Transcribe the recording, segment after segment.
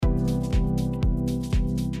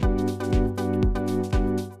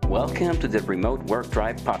Welcome to the Remote Work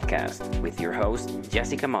Drive podcast with your host,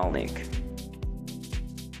 Jessica Malnick.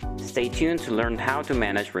 Stay tuned to learn how to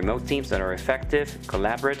manage remote teams that are effective,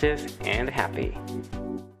 collaborative, and happy.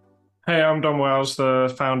 Hey, I'm Don Wells,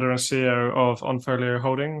 the founder and CEO of Onfolio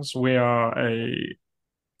Holdings. We are a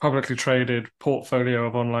publicly traded portfolio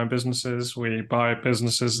of online businesses. We buy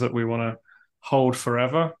businesses that we want to hold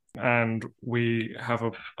forever, and we have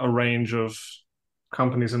a range of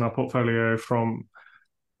companies in our portfolio, from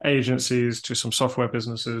agencies to some software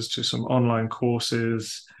businesses to some online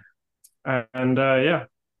courses. And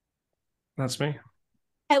that's me.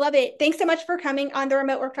 I love it. Thanks so much for coming on the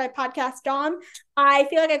Remote Work Drive podcast, Dom. I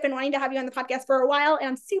feel like I've been wanting to have you on the podcast for a while, and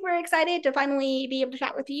I'm super excited to finally be able to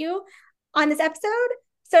chat with you on this episode.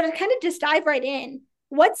 So to kind of just dive right in,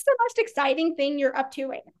 what's the most exciting thing you're up to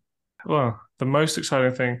right now? Well, the most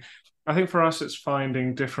exciting thing, I think for us, it's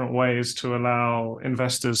finding different ways to allow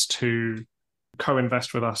investors to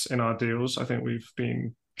co-invest with us in our deals. I think we've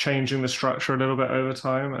been changing the structure a little bit over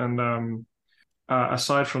time. And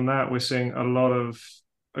aside from that, we're seeing a lot of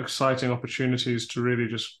exciting opportunities to really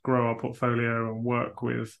just grow our portfolio and work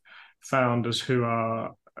with founders who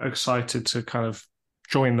are excited to kind of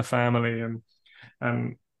join the family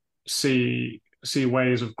and see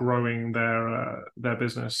ways of growing their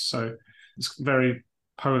business. So it's very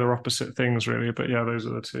polar opposite things, really. But yeah, those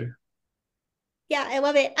are the two. Yeah, I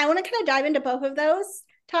love it. I want to kind of dive into both of those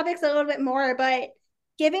topics a little bit more, but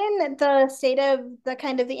given the state of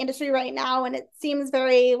the industry right now, and it seems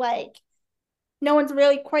very like no one's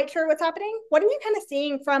really quite sure what's happening, what are you kind of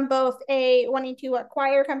seeing from both wanting to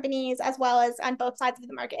acquire companies as well as on both sides of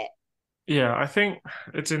the market? Yeah, I think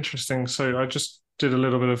it's interesting. So I just did a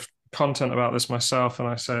little bit of content about this myself, and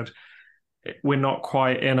I said we're not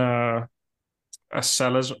quite in a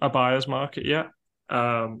buyer's market yet.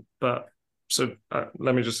 But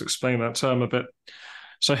let me just explain that term a bit.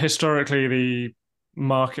 So historically, the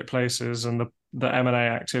marketplaces and the M&A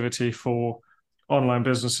activity for online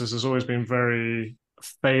businesses has always been very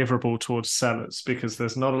favorable towards sellers, because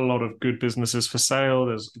there's not a lot of good businesses for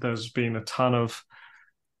sale. There's been a ton of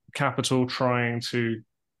capital trying to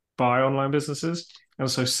buy online businesses,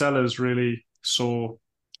 and so sellers really saw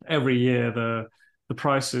every year the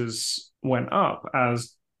prices went up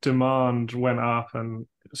as demand went up and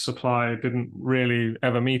supply didn't really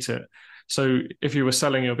ever meet it. So if you were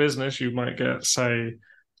selling your business, you might get, say,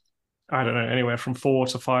 I don't know, anywhere from 4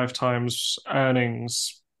 to 5 times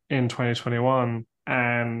earnings in 2021,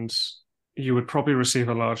 and you would probably receive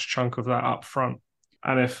a large chunk of that up front.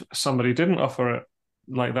 And if somebody didn't offer it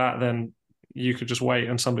like that, then you could just wait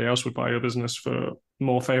and somebody else would buy your business for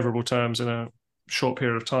more favorable terms in a short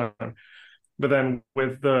period of time. But then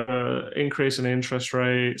with the increase in interest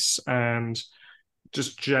rates and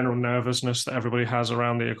just general nervousness that everybody has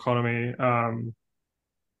around the economy,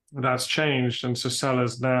 that's changed. And so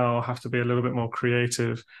sellers now have to be a little bit more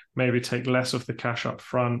creative, maybe take less of the cash up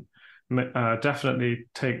front, definitely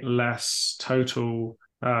take less total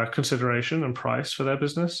consideration and price for their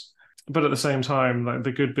business. But at the same time, like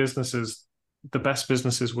the good businesses, the best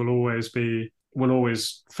businesses will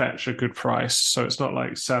always fetch a good price. So it's not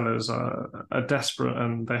like sellers are desperate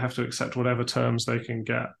and they have to accept whatever terms they can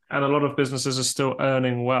get. And a lot of businesses are still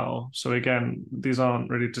earning well. So again, these aren't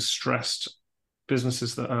really distressed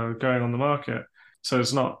businesses that are going on the market. So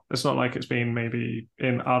it's not like it's been maybe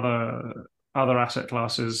in other asset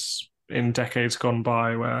classes in decades gone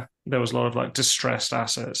by where there was a lot of like distressed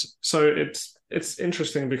assets. So it's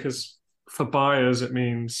interesting, because for buyers it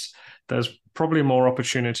means there's probably more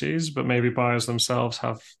opportunities, but maybe buyers themselves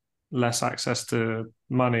have less access to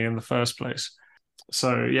money in the first place.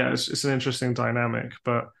 So yeah, it's an interesting dynamic.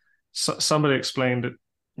 But somebody explained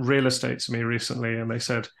real estate to me recently, and they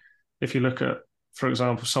said if you look at, for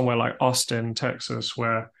example, somewhere like Austin, Texas,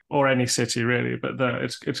 or any city really, but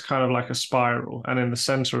it's kind of like a spiral, and in the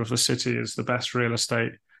center of the city is the best real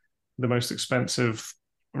estate, the most expensive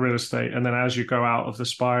real estate, and then as you go out of the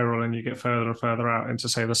spiral and you get further and further out into,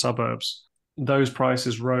 say, the suburbs, those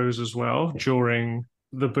prices rose as well during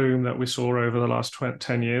the boom that we saw over the last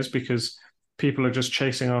 10 years, because people are just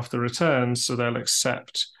chasing after returns, so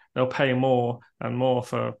they'll pay more and more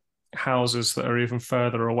for houses that are even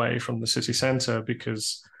further away from the city center,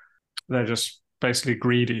 because they're just basically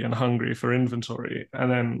greedy and hungry for inventory. And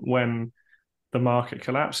then when the market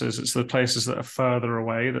collapses, it's the places that are further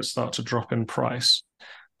away that start to drop in price.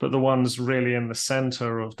 But the ones really in the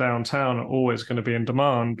center of downtown are always going to be in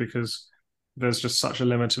demand, because there's just such a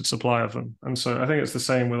limited supply of them. And so I think it's the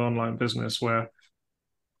same with online business, where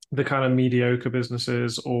the kind of mediocre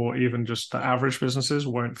businesses or even just the average businesses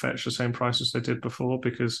won't fetch the same prices they did before,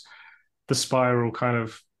 because the spiral kind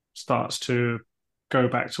of starts to go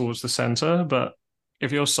back towards the center. But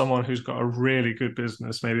if you're someone who's got a really good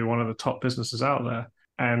business, maybe one of the top businesses out there,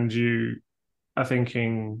 and you are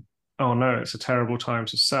thinking, oh no, it's a terrible time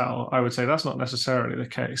to sell, I would say that's not necessarily the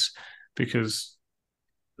case, because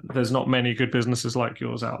there's not many good businesses like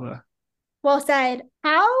yours out there. Well said.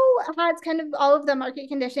 How has kind of all of the market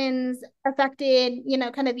conditions affected,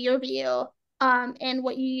 kind of your view and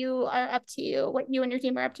what you are up to, what you and your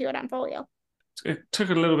team are up to at Onfolio? It took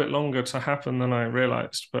a little bit longer to happen than I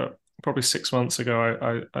realized, but probably 6 months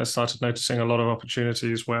ago, I started noticing a lot of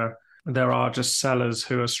opportunities where there are just sellers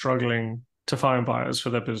who are struggling to find buyers for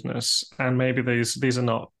their business. And maybe these are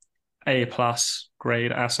not A+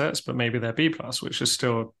 grade assets, but maybe they're B+, which is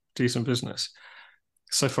still decent business.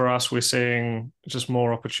 So for us, we're seeing just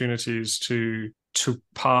more opportunities to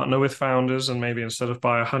partner with founders, and maybe instead of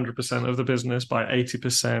buy 100% of the business, buy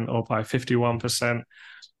 80% or buy 51%,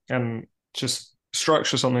 and just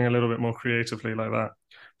structure something a little bit more creatively like that.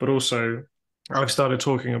 But also, I've started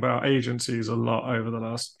talking about agencies a lot over the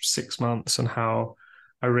last 6 months and how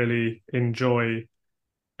I really enjoy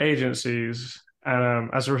agencies. And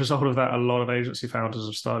as a result of that, a lot of agency founders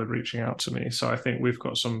have started reaching out to me. So I think we've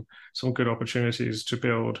got some good opportunities to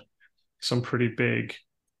build some pretty big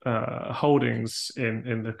holdings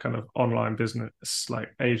in the kind of online business, like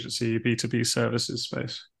agency, B2B services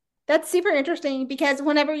space. That's super interesting, because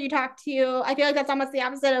whenever you talk to, I feel like that's almost the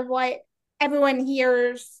opposite of what everyone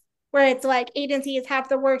hears, where it's like agencies have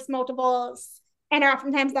the worst multiples and are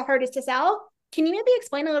oftentimes the hardest to sell. Can you maybe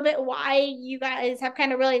explain a little bit why you guys have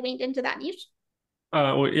kind of really leaned into that niche?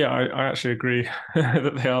 Well, yeah, I actually agree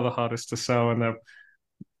that they are the hardest to sell, and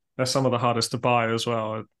they're some of the hardest to buy as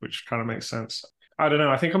well, which kind of makes sense. I don't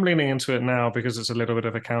know. I think I'm leaning into it now because it's a little bit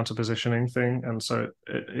of a counter positioning thing. And so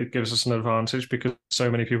it gives us an advantage, because so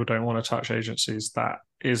many people don't want to touch agencies. That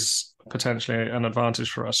is potentially an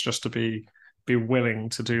advantage for us, just to be willing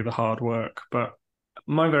to do the hard work. But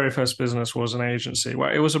my very first business was an agency.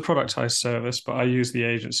 Well, it was a productized service, but I use the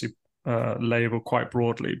agency label quite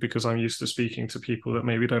broadly because I'm used to speaking to people that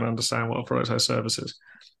maybe don't understand what a productized service is.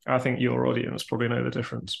 I think your audience probably know the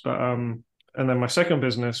difference. But and then my second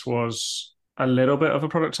business was a little bit of a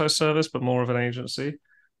productized service, but more of an agency.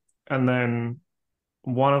 And then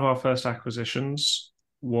one of our first acquisitions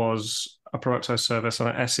was a productized service and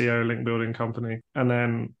an SEO link building company. And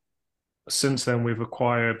then since then, we've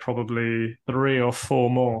acquired probably 3 or 4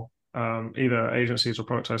 more, either agencies or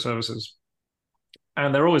productized services.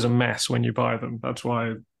 And they're always a mess when you buy them. That's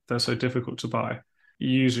why they're so difficult to buy.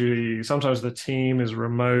 Usually, sometimes the team is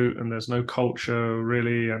remote and there's no culture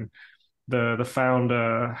really. And the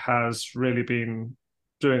founder has really been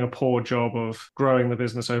doing a poor job of growing the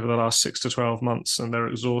business over the last 6 to 12 months, and they're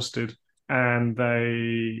exhausted. And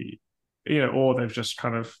they, or they've just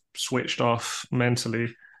kind of switched off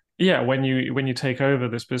mentally. Yeah, when you take over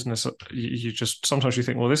this business, you just sometimes you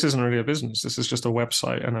think, well, this isn't really a business. This is just a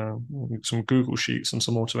website and some Google Sheets and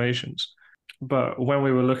some automations. But when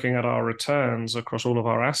we were looking at our returns across all of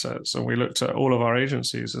our assets, and we looked at all of our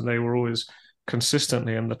agencies, and they were always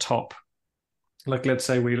consistently in the top. Like, let's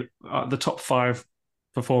say the top 5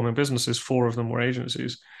 performing businesses, 4 of them were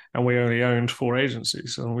agencies, and we only owned 4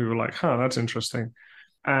 agencies. And we were like, that's interesting.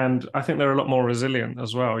 And I think they're a lot more resilient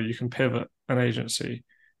as well. You can pivot an agency.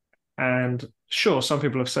 And sure, some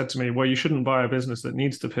people have said to me, well, you shouldn't buy a business that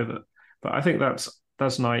needs to pivot. But I think that's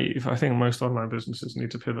naive. I think most online businesses need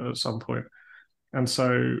to pivot at some point. And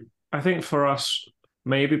so I think for us,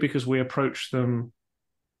 maybe because we approach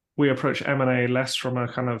M&A less from a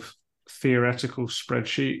kind of theoretical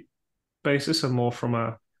spreadsheet basis and more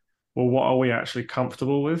from what are we actually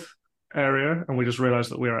comfortable with area. And we just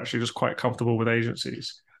realized that we're actually just quite comfortable with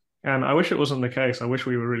agencies. And I wish it wasn't the case. I wish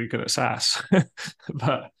we were really good at SaaS,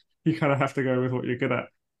 but you kind of have to go with what you're good at.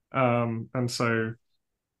 And so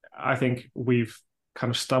I think we've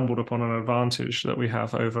kind of stumbled upon an advantage that we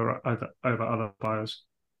have over other buyers.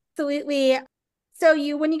 Absolutely.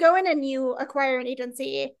 So when you go in and you acquire an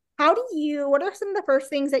agency, what are some of the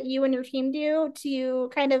first things that you and your team do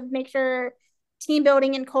to kind of make sure team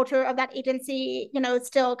building and culture of that agency, is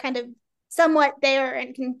still kind of somewhat there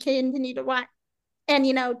and can continue to run, and,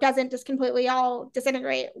 doesn't just completely all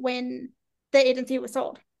disintegrate when the agency was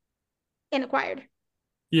sold and acquired?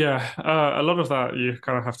 Yeah, a lot of that, you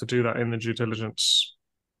kind of have to do that in the due diligence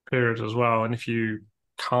period as well. And if you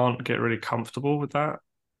can't get really comfortable with that,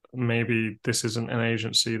 maybe this isn't an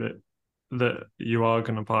agency that you are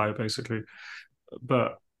going to buy, basically.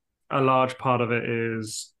 But a large part of it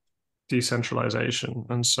is decentralization.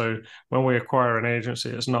 And so when we acquire an agency,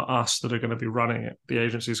 it's not us that are going to be running it. The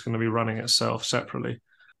agency is going to be running itself separately.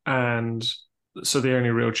 And So the only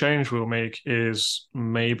real change we'll make is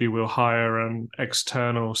maybe we'll hire an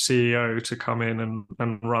external CEO to come in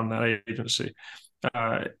and run that agency.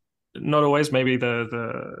 Uh, Not always. Maybe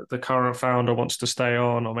the current founder wants to stay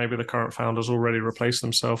on, or maybe the current founder's already replaced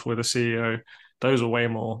themselves with a CEO. Those are way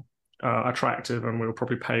more attractive, and we'll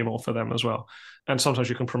probably pay more for them as well. And sometimes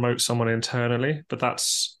you can promote someone internally, but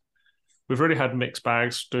we've really had mixed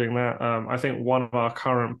bags doing that. I think one of our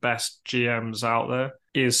current best GMs out there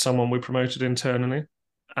is someone we promoted internally,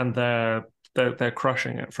 and they're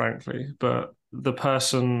crushing it, frankly. But the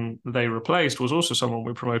person they replaced was also someone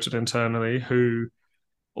we promoted internally who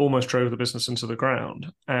almost drove the business into the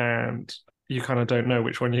ground, and you kind of don't know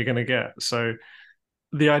which one you're going to get. So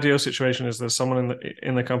the ideal situation is there's someone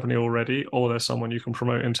in the company already, or there's someone you can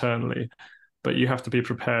promote internally, but you have to be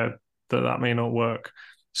prepared that that may not work.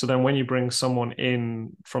 So then when you bring someone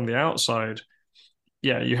in from the outside,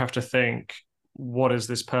 yeah, you have to think, what is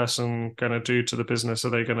this person going to do to the business? Are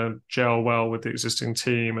they going to gel well with the existing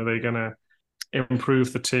team? Are they going to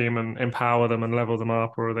improve the team and empower them and level them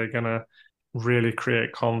up, or are they going to really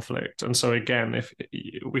create conflict? And so again, if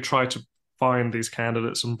we try to find these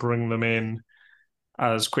candidates and bring them in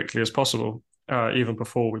as quickly as possible, even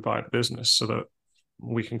before we buy the business, so that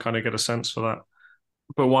we can kind of get a sense for that.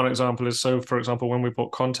 But one example is, so for example, when we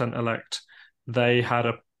bought Content Elect, they had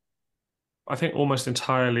I think almost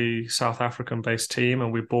entirely South African based team,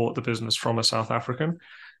 and we bought the business from a South African.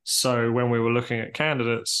 So when we were looking at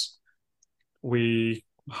candidates, we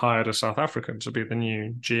hired a South African to be the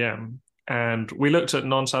new GM. And we looked at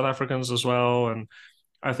non-South Africans as well. And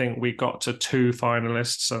I think we got to 2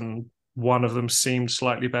 finalists, and one of them seemed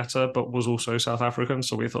slightly better, but was also South African.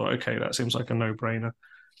 So we thought, okay, that seems like a no-brainer.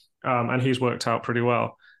 And he's worked out pretty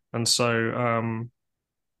well. And so,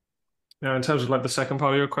 in terms of like the second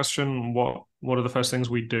part of your question, what are the first things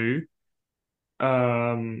we do?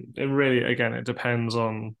 It really, again, it depends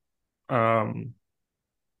on,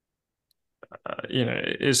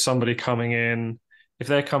 is somebody coming in? If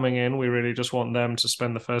they're coming in, we really just want them to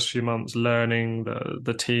spend the first few months learning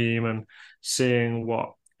the team and seeing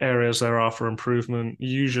what areas there are for improvement.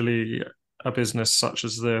 Usually a business such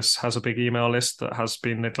as this has a big email list that has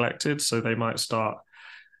been neglected, so they might start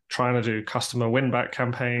trying to do customer win-back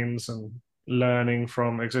campaigns and learning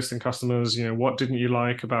from existing customers. What didn't you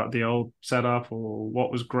like about the old setup, or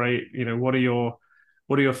what was great? What are your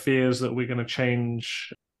fears that we're going to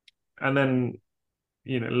change? And then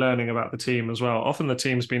learning about the team as well. Often the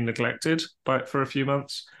team's been neglected for a few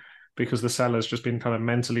months because the seller's just been kind of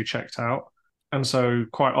mentally checked out. And so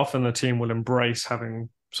quite often the team will embrace having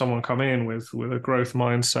someone come in with a growth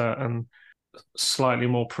mindset and slightly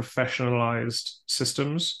more professionalized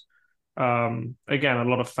systems. Again, a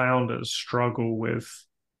lot of founders struggle with,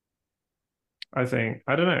 I think,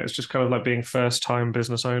 I don't know, it's just kind of like being first-time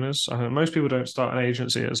business owners. I think most people don't start an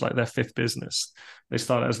agency as like their 5th business. They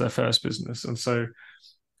start it as their first business. And so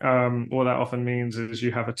what that often means is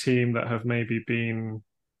you have a team that have maybe been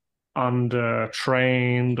under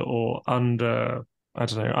trained or underutilized,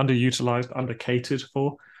 under catered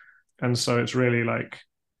for. And so it's really like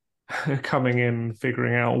coming in,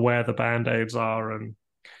 figuring out where the band-aids are and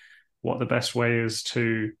what the best way is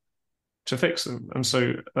to fix them. And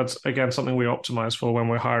so that's, again, something we optimize for when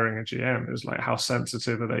we're hiring a GM, is like, how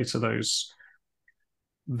sensitive are they to those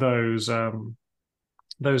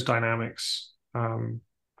dynamics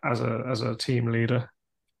as a team leader.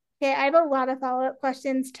 Okay, I have a lot of follow-up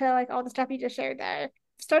questions to like all the stuff you just shared there.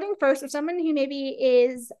 Starting first with someone who maybe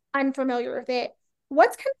is unfamiliar with it,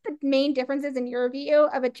 what's kind of the main differences in your view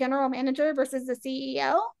of a general manager versus the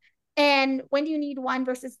CEO? And when do you need one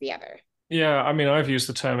versus the other? Yeah, I mean, I've used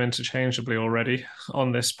the term interchangeably already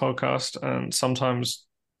on this podcast, and sometimes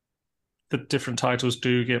the different titles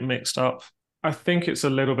do get mixed up. I think it's a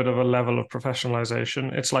little bit of a level of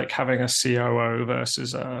professionalization. It's like having a COO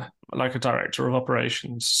versus like a director of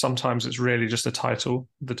operations. Sometimes it's really just a title,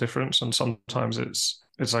 the difference, and sometimes it's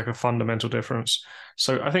like a fundamental difference.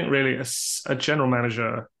 So I think really a general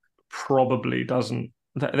manager probably doesn't.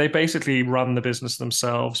 They basically run the business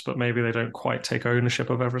themselves, but maybe they don't quite take ownership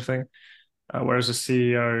of everything. Whereas a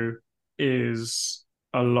CEO is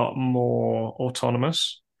a lot more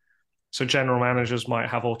autonomous. So general managers might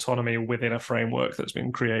have autonomy within a framework that's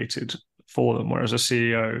been created for them, whereas a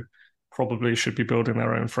CEO probably should be building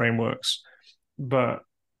their own frameworks. But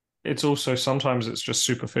it's also, sometimes it's just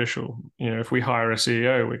superficial. If we hire a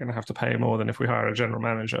CEO, we're going to have to pay more than if we hire a general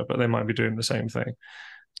manager, but they might be doing the same thing.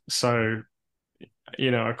 So,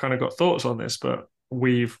 I've kind of got thoughts on this, but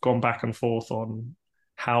we've gone back and forth on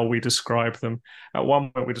how we describe them. At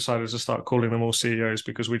one point, we decided to start calling them all CEOs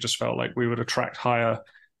because we just felt like we would attract higher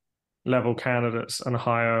level candidates and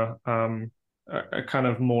higher a kind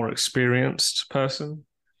of more experienced person.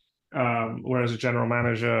 Whereas a general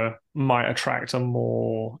manager might attract a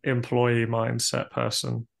more employee mindset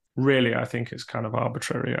person. Really, I think it's kind of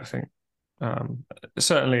arbitrary. I think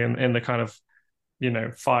certainly in the kind of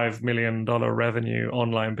 $5 million revenue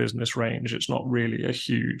online business range, it's not really a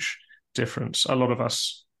huge difference. A lot of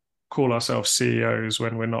us call ourselves CEOs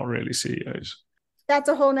when we're not really CEOs. That's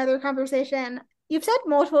a whole nother conversation. You've said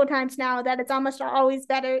multiple times now that it's almost always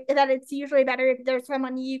better, that it's usually better if there's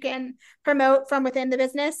someone you can promote from within the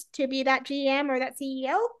business to be that GM or that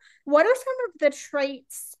CEO. What are some of the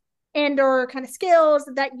traits and or kind of skills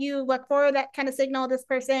that you look for that kind of signal this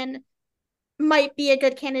person might be a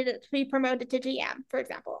good candidate to be promoted to GM, for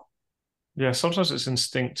example? Yeah, sometimes it's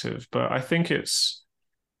instinctive, but I think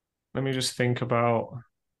let me just think about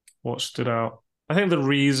what stood out. I think the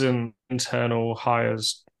reason internal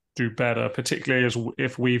hires do better, particularly as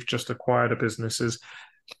if we've just acquired a business, is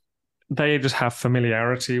they just have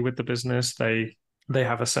familiarity with the business. They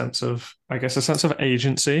have a sense of, I guess, a sense of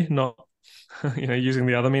agency, not using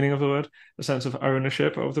the other meaning of the word, a sense of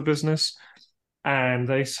ownership of the business. And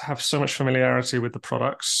they have so much familiarity with the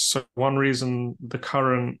products. So one reason the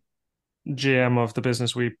current GM of the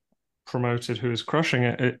business we promoted, who is crushing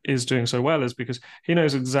it, is doing so well, is because he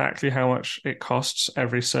knows exactly how much it costs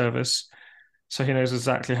every service. So he knows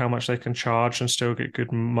exactly how much they can charge and still get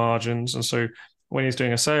good margins. And so when he's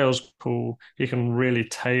doing a sales call, he can really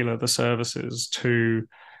tailor the services to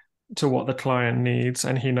what the client needs,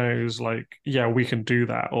 and he knows, like, yeah, we can do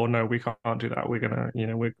that, or no, we can't do that. We're gonna,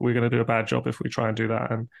 we're gonna do a bad job if we try and do that.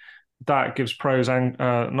 And that gives pros and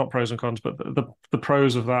not pros and cons, but the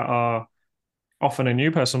pros of that are often a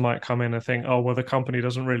new person might come in and think, oh, well, the company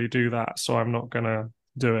doesn't really do that, so I'm not gonna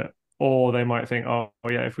do it. Or they might think, oh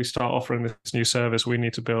yeah, if we start offering this new service, we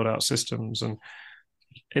need to build out systems, and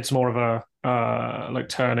it's more of a like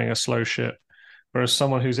turning a slow ship. Whereas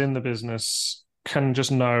someone who's in the business can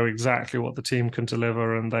just know exactly what the team can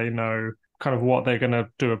deliver, and they know kind of what they're going to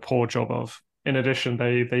do a poor job of. In addition,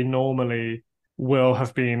 they normally will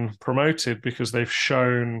have been promoted because they've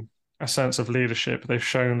shown a sense of leadership. They've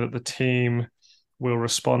shown that the team will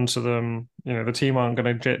respond to them. The team aren't going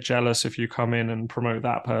to get jealous if you come in and promote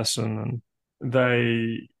that person.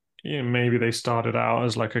 And maybe they started out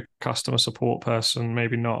as like a customer support person,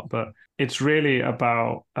 maybe not, but it's really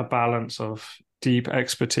about a balance of deep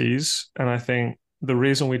expertise. And I think the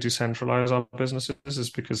reason we decentralize our businesses is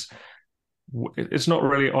because it's not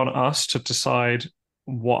really on us to decide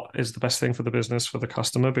what is the best thing for the business, for the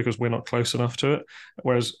customer, because we're not close enough to it.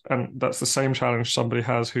 And that's the same challenge somebody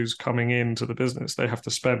has who's coming into the business. They have to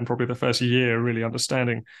spend probably the first year really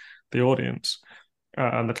understanding the audience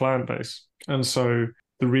and the client base. And so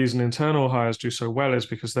the reason internal hires do so well is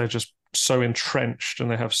because they're just so entrenched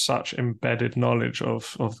and they have such embedded knowledge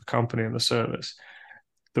of the company and the service.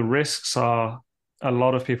 The risks are a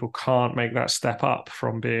lot of people can't make that step up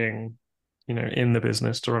from being, in the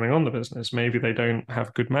business to running on the business. Maybe they don't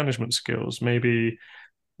have good management skills. Maybe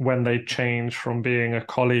when they change from being a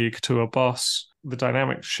colleague to a boss, the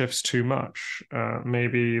dynamic shifts too much.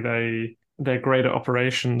 Maybe they're great at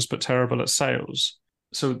operations but terrible at sales.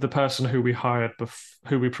 So the person who we hired,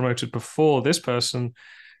 who we promoted before this person,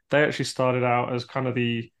 they actually started out as kind of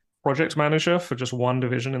the project manager for just one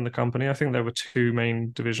division in the company. I think there were two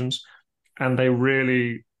main divisions, and they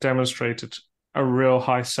really demonstrated a real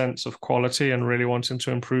high sense of quality and really wanting to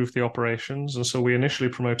improve the operations. And so we initially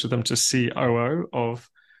promoted them to COO of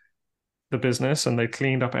the business, and they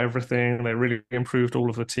cleaned up everything. They really improved all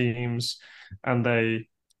of the teams, and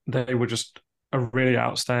they were just a really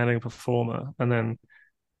outstanding performer. And then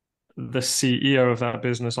the CEO of that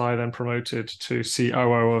business, I then promoted to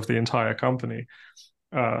COO of the entire company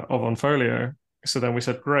of Onfolio. So then we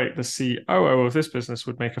said, great, the COO of this business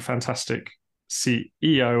would make a fantastic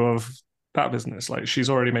CEO of that business. Like, she's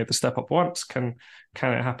already made the step up once. Can it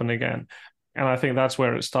happen again? And I think that's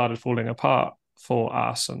where it started falling apart for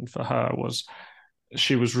us and for her. Was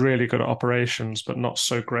she was really good at operations, but not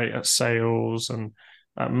so great at sales and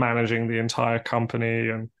managing the entire company,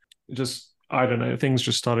 and just, I don't know, things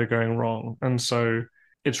just started going wrong. And so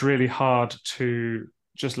it's really hard to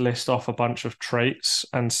just list off a bunch of traits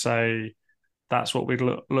and say that's what we'd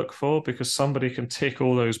look for, because somebody can tick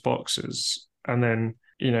all those boxes and then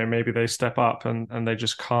maybe they step up and they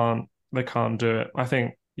just can't do it. I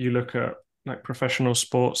think you look at like professional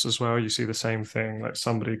sports as well, you see the same thing. Like,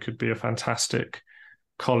 somebody could be a fantastic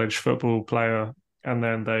college football player, and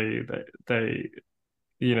then they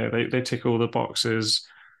tick all the boxes,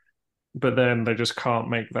 but then they just can't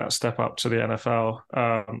make that step up to the NFL.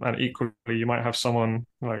 And equally, you might have someone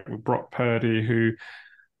like Brock Purdy who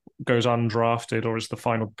goes undrafted or is the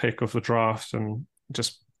final pick of the draft and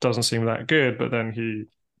just doesn't seem that good, but then he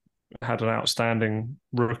had an outstanding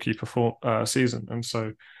rookie season. And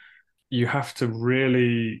so you have to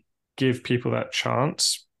really give people that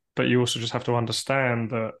chance, but you also just have to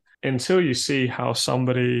understand that until you see how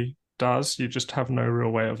somebody does, you just have no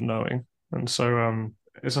real way of knowing. And so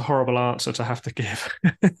it's a horrible answer to have to give,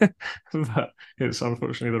 but it's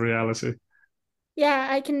unfortunately the reality. Yeah,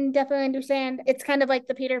 I can definitely understand. It's kind of like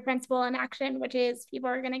the Peter principle in action, which is people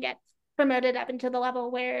are going to get promoted up into the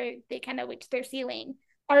level where they kind of reach their ceiling.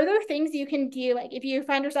 Are there things you can do, like if you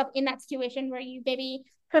find yourself in that situation where you maybe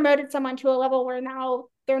promoted someone to a level where now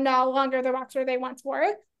they're no longer the rockstar they once were?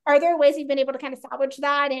 Are there ways you've been able to kind of salvage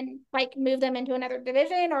that and like move them into another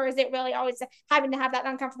division? Or is it really always having to have that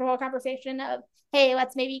uncomfortable conversation of, hey,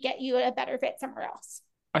 let's maybe get you a better fit somewhere else?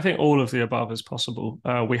 I think all of the above is possible.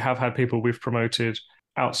 We have had people we've promoted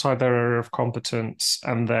outside their area of competence,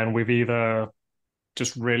 and then we've either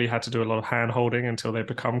just really had to do a lot of hand holding until they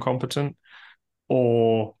become competent,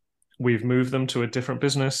 or we've moved them to a different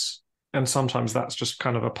business. And sometimes that's just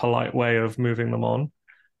kind of a polite way of moving them on.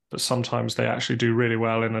 But sometimes they actually do really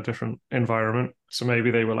well in a different environment. So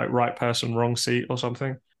maybe they were like right person, wrong seat or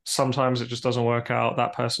something. Sometimes it just doesn't work out.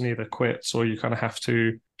 That person either quits or you kind of have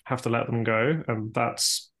to let them go. And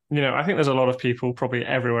that's, I think there's a lot of people probably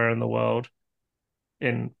everywhere in the world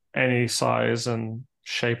in any size and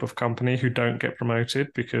shape of company who don't get promoted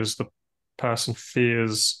because the person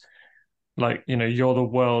fears like, you're the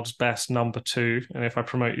world's best number 2. And if I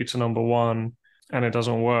promote you to number 1 and it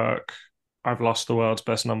doesn't work, I've lost the world's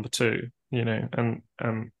best number 2, and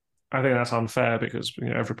I think that's unfair because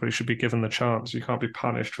everybody should be given the chance. You can't be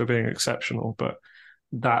punished for being exceptional. But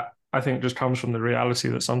that I think just comes from the reality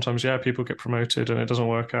that sometimes, people get promoted and it doesn't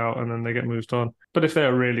work out and then they get moved on. But if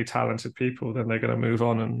they're really talented people, then they're going to move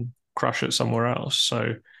on and crush it somewhere else.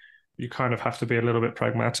 So you kind of have to be a little bit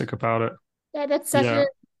pragmatic about it. Yeah, that's such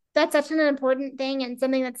an important thing and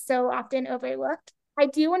something that's so often overlooked. I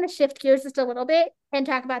do want to shift gears just a little bit and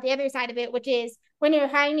talk about the other side of it, which is when you're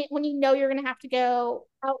hiring, when you're going to have to go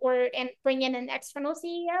outward and bring in an external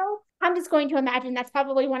CEO. I'm just going to imagine that's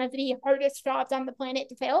probably one of the hardest jobs on the planet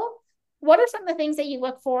to fill. What are some of the things that you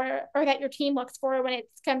look for or that your team looks for when it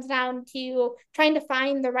comes down to trying to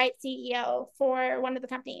find the right CEO for one of the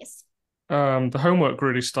companies? The homework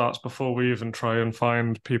really starts before we even try and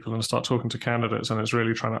find people and start talking to candidates, and it's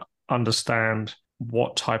really trying to understand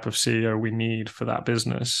what type of CEO we need for that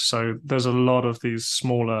business. So there's a lot of these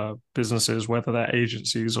smaller businesses, whether they're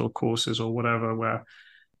agencies or courses or whatever, where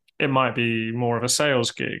it might be more of a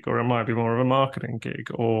sales gig, or it might be more of a marketing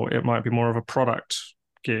gig, or it might be more of a product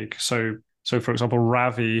gig. So for example,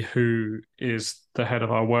 Ravi, who is the head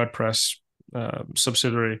of our WordPress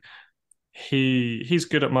subsidiary, he's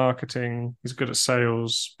good at marketing, he's good at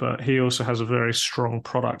sales, but he also has a very strong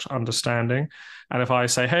product understanding. And if I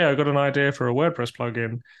say, hey, I got an idea for a WordPress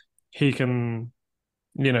plugin, he can,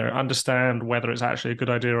 understand whether it's actually a good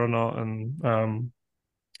idea or not. And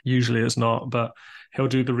usually it's not, but he'll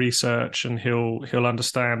do the research and he'll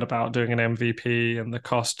understand about doing an MVP and the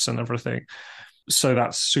costs and everything. So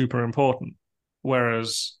that's super important.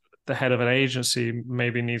 Whereas the head of an agency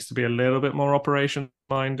maybe needs to be a little bit more operation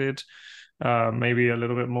minded, maybe a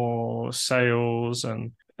little bit more sales,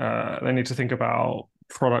 and they need to think about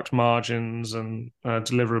product margins and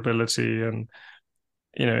deliverability, and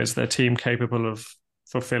is their team capable of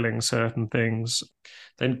fulfilling certain things.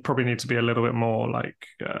 They probably need to be a little bit more like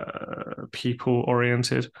people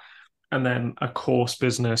oriented. And then a course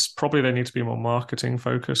business, probably they need to be more marketing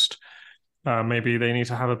focused. Maybe they need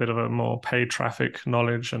to have a bit of a more paid traffic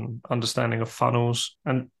knowledge and understanding of funnels.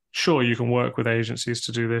 And sure, you can work with agencies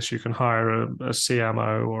to do this. You can hire a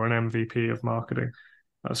CMO or an MVP of marketing,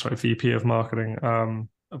 VP of marketing.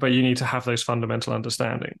 But you need to have those fundamental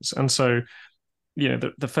understandings. And so,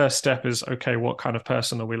 the first step is, okay, what kind of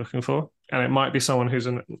person are we looking for? And it might be someone who's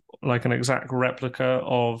an exact replica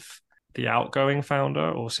of the outgoing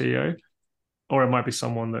founder or CEO, or it might be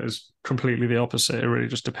someone that is completely the opposite. It really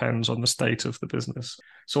just depends on the state of the business.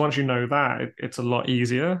 So once you know that, it's a lot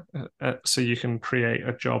easier. So you can create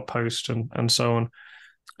a job post and so on.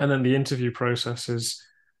 And then the interview process is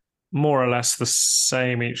more or less the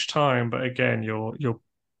same each time. But again, you're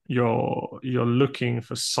looking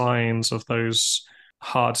for signs of those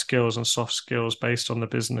hard skills and soft skills based on the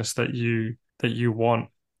business that you want.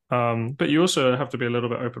 But you also have to be a little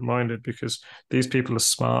bit open-minded because these people are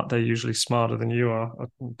smart. They're usually smarter than you are,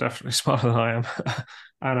 definitely smarter than I am.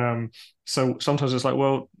 And so sometimes it's like,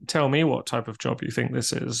 well, tell me what type of job you think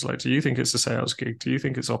this is. Like, do you think it's a sales gig? Do you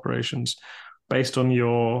think it's operations? Based on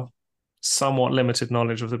your somewhat limited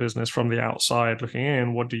knowledge of the business from the outside looking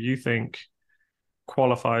in. What do you think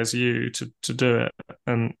qualifies you to do it?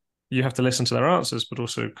 And you have to listen to their answers, but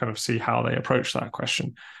also kind of see how they approach that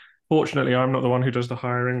question. Fortunately, I'm not the one who does the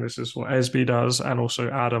hiring. This is what Esby does, and also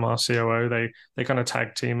Adam, our COO. They kind of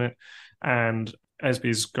tag team it, and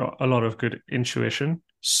Esby's got a lot of good intuition.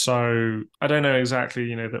 So I don't know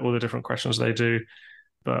exactly, all the different questions they do,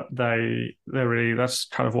 but they're really, that's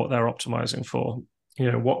kind of what they're optimizing for.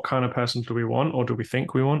 What kind of person do we want, or do we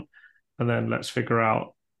think we want, and then let's figure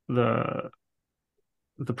out the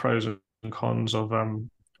pros and cons of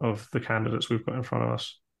the candidates we've got in front of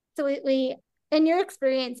us. Absolutely. In your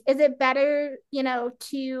experience, is it better,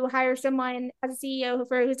 to hire someone as a CEO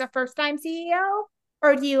who's a first-time CEO,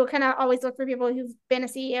 or do you kind of always look for people who've been a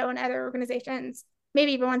CEO in other organizations,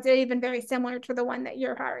 maybe even ones that are even very similar to the one that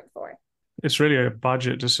you're hiring for? It's really a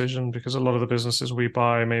budget decision, because a lot of the businesses we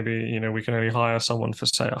buy, maybe, we can only hire someone for,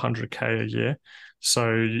 say, 100K a year.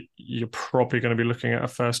 So you're probably going to be looking at a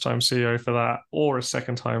first-time CEO for that, or a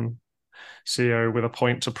second-time CEO with a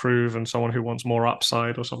point to prove and someone who wants more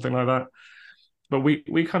upside or something like that. But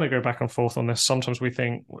we kind of go back and forth on this. Sometimes we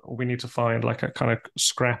think we need to find like a kind of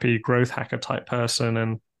scrappy growth hacker type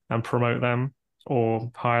person and promote them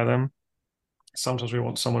or hire them. Sometimes we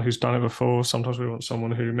want someone who's done it before. Sometimes we want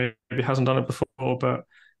someone who maybe hasn't done it before, but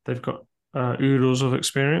they've got oodles of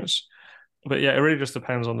experience. But yeah, it really just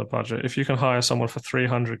depends on the budget. If you can hire someone for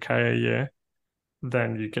 300K a year,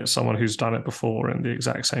 then you get someone who's done it before in the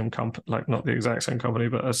exact same company, like not the exact same company,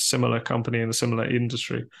 but a similar company in a similar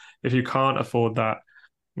industry. If you can't afford that,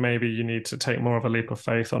 maybe you need to take more of a leap of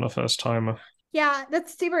faith on a first timer. Yeah,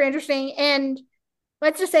 that's super interesting. And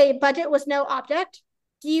let's just say budget was no object.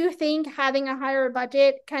 Do you think having a higher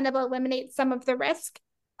budget kind of eliminates some of the risk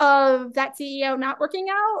of that CEO not working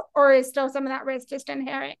out, or is still some of that risk just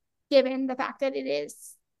inherent given the fact that it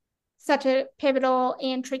is such a pivotal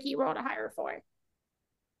and tricky role to hire for?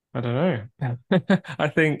 I don't know. I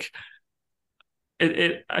think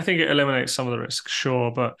it eliminates some of the risk,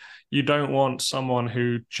 sure, but you don't want someone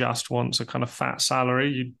who just wants a kind of fat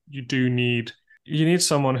salary. You need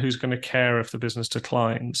someone who's going to care if the business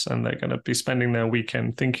declines, and they're going to be spending their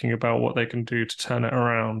weekend thinking about what they can do to turn it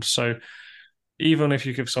around. So even if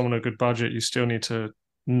you give someone a good budget, you still need to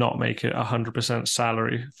not make it 100%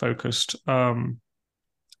 salary focused.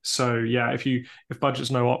 So yeah, if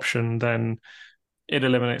budget's no option, then it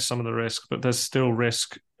eliminates some of the risk, but there's still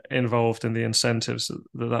risk involved in the incentives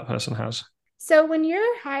that person has. So when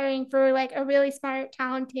you're hiring for like a really smart,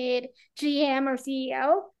 talented GM or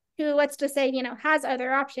CEO who, let's just say, has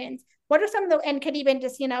other options, what are some of the, and could even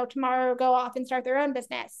just, tomorrow go off and start their own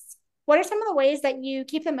business? What are some of the ways that you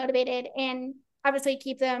keep them motivated and obviously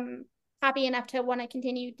keep them happy enough to want to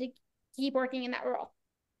continue to keep working in that role?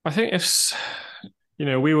 I think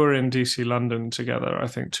we were in DC London together, I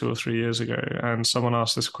think 2 or 3 years ago, and someone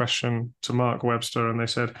asked this question to Mark Webster, and they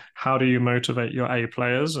said, how do you motivate your A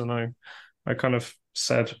players? And I kind of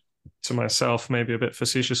said to myself, maybe a bit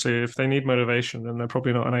facetiously, if they need motivation, then they're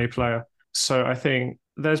probably not an A player. So I think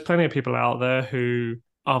there's plenty of people out there who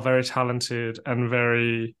are very talented and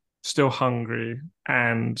very still hungry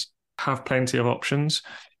and have plenty of options.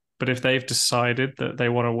 But if they've decided that they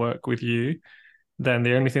want to work with you, then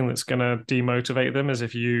the only thing that's going to demotivate them is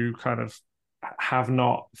if you kind of have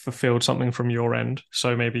not fulfilled something from your end.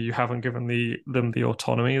 So maybe you haven't given them the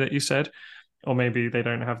autonomy that you said, or maybe they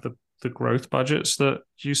don't have the growth budgets that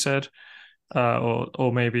you said,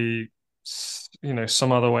 or maybe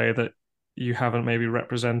some other way that you haven't maybe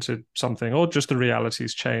represented something, or just the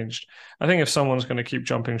reality's changed. I think if someone's going to keep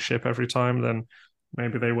jumping ship every time, then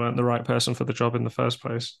maybe they weren't the right person for the job in the first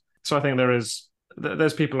place. So I think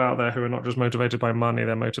there's people out there who are not just motivated by money,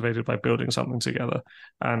 they're motivated by building something together,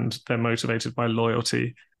 and they're motivated by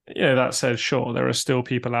loyalty. That said, sure, there are still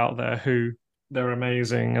people out there who they're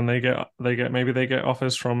amazing, and they get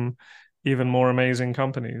offers from even more amazing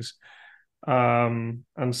companies. And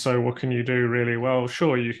so what can you do really? Well,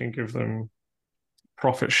 sure, you can give them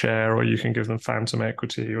profit share, or you can give them phantom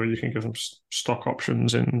equity, or you can give them stock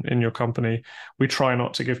options in your company. We try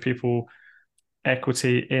not to give people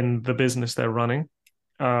equity in the business they're running,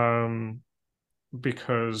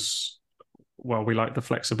 because, well, we like the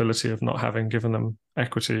flexibility of not having given them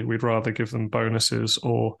equity. We'd rather give them bonuses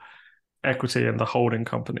or equity in the holding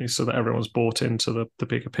company so that everyone's bought into the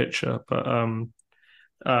bigger picture. But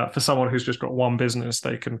for someone who's just got one business,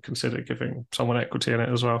 they can consider giving someone equity in it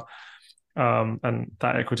as well. And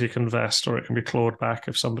that equity can vest, or it can be clawed back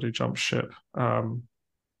if somebody jumps ship.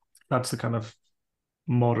 That's the kind of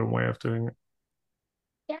modern way of doing it.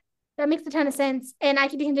 Yeah, that makes a ton of sense. And I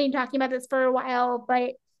could continue talking about this for a while,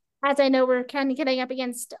 but as I know we're kind of getting up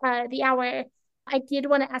against the hour, I did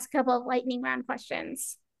want to ask a couple of lightning round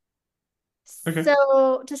questions. Okay.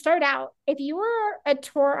 So to start out, if you were a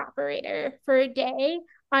tour operator for a day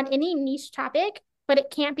on any niche topic, but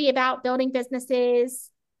it can't be about building businesses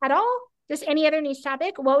at all, just any other niche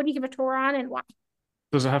topic, what would you give a tour on and why?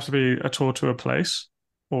 Does it have to be a tour to a place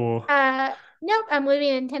or? Nope, I'm leaving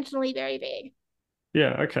it intentionally very vague.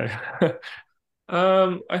 Yeah, okay.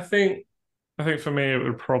 I think for me it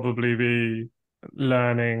would probably be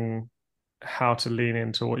learning how to lean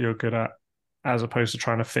into what you're good at as opposed to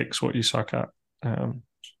trying to fix what you suck at.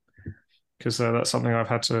 Because that's something I've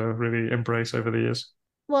had to really embrace over the years.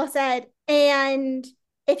 Well said. And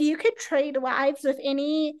if you could trade lives with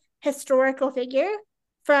any historical figure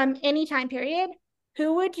from any time period,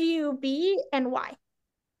 who would you be and why?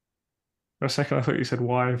 For a second, I thought you said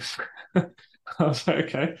wives. I was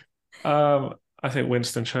like, okay. I think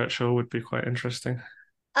Winston Churchill would be quite interesting.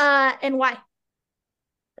 And why?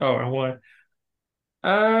 Oh, and why?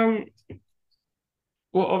 Um,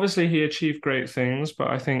 well, obviously he achieved great things, but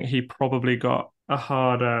I think he probably got a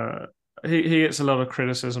harder. He gets a lot of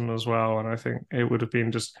criticism as well, and I think it would have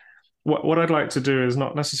been just what I'd like to do is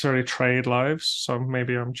not necessarily trade lives. So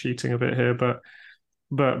maybe I'm cheating a bit here,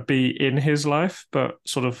 but be in his life, but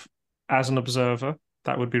sort of as an observer.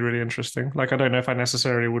 That would be really interesting. Like I don't know if I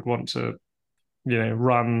necessarily would want to,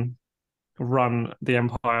 run the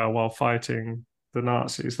empire while fighting the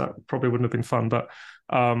Nazis. That probably wouldn't have been fun, but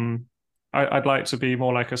I'd like to be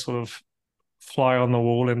more like a sort of fly on the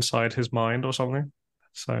wall inside his mind or something.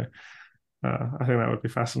 So I think that would be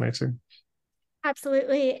fascinating.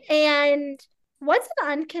 Absolutely. And what's an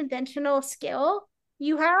unconventional skill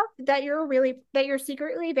you have that you're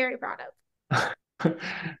secretly very proud of?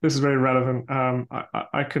 This is very relevant.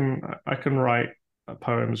 I can write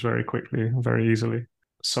poems very quickly, very easily.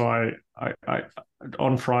 So I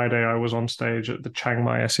on Friday I was on stage at the Chiang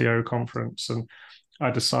Mai SEO conference, and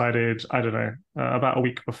I decided, I don't know, about a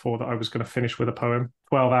week before that I was going to finish with a poem.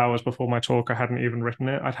 12 hours before my talk, I hadn't even written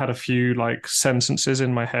it. I'd had a few like sentences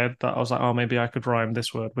in my head that I was like, oh, maybe I could rhyme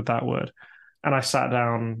this word with that word. And I sat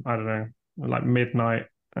down, I don't know, like midnight,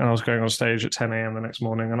 and I was going on stage at 10 a.m. the next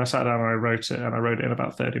morning. And I sat down and I wrote it, and I wrote it in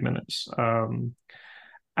about 30 minutes.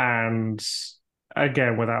 And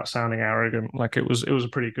again, without sounding arrogant, like it was a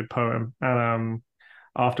pretty good poem. And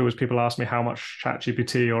afterwards, people asked me how much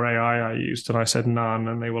ChatGPT or AI I used, and I said none.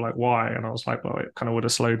 And they were like, why? And I was like, well, it kind of would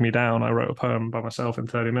have slowed me down. I wrote a poem by myself in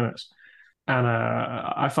 30 minutes. And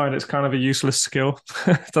I find it's kind of a useless skill.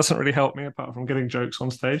 It doesn't really help me apart from getting jokes on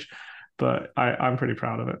stage, but I'm pretty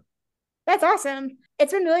proud of it. That's awesome.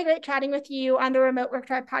 It's been really great chatting with you on the Remote Work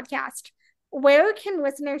Tribe podcast. Where can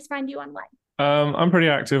listeners find you online? I'm pretty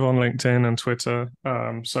active on LinkedIn and Twitter.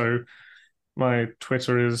 So my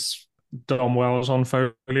Twitter is Dom Wells on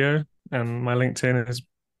Folio, and my LinkedIn is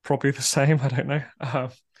probably the same. I don't know.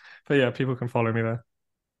 But yeah, people can follow me there.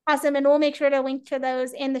 Awesome. And we'll make sure to link to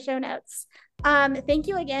those in the show notes. Thank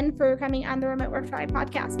you again for coming on the Remote Work Tribe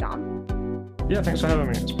podcast, Dom. Yeah, thanks for having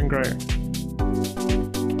me. It's been great.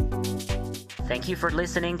 Thank you for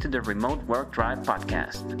listening to the Remote Work Tribe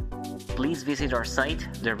podcast. Please visit our site,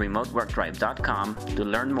 thereremoteworktribe.com, to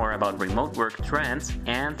learn more about remote work trends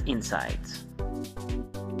and insights.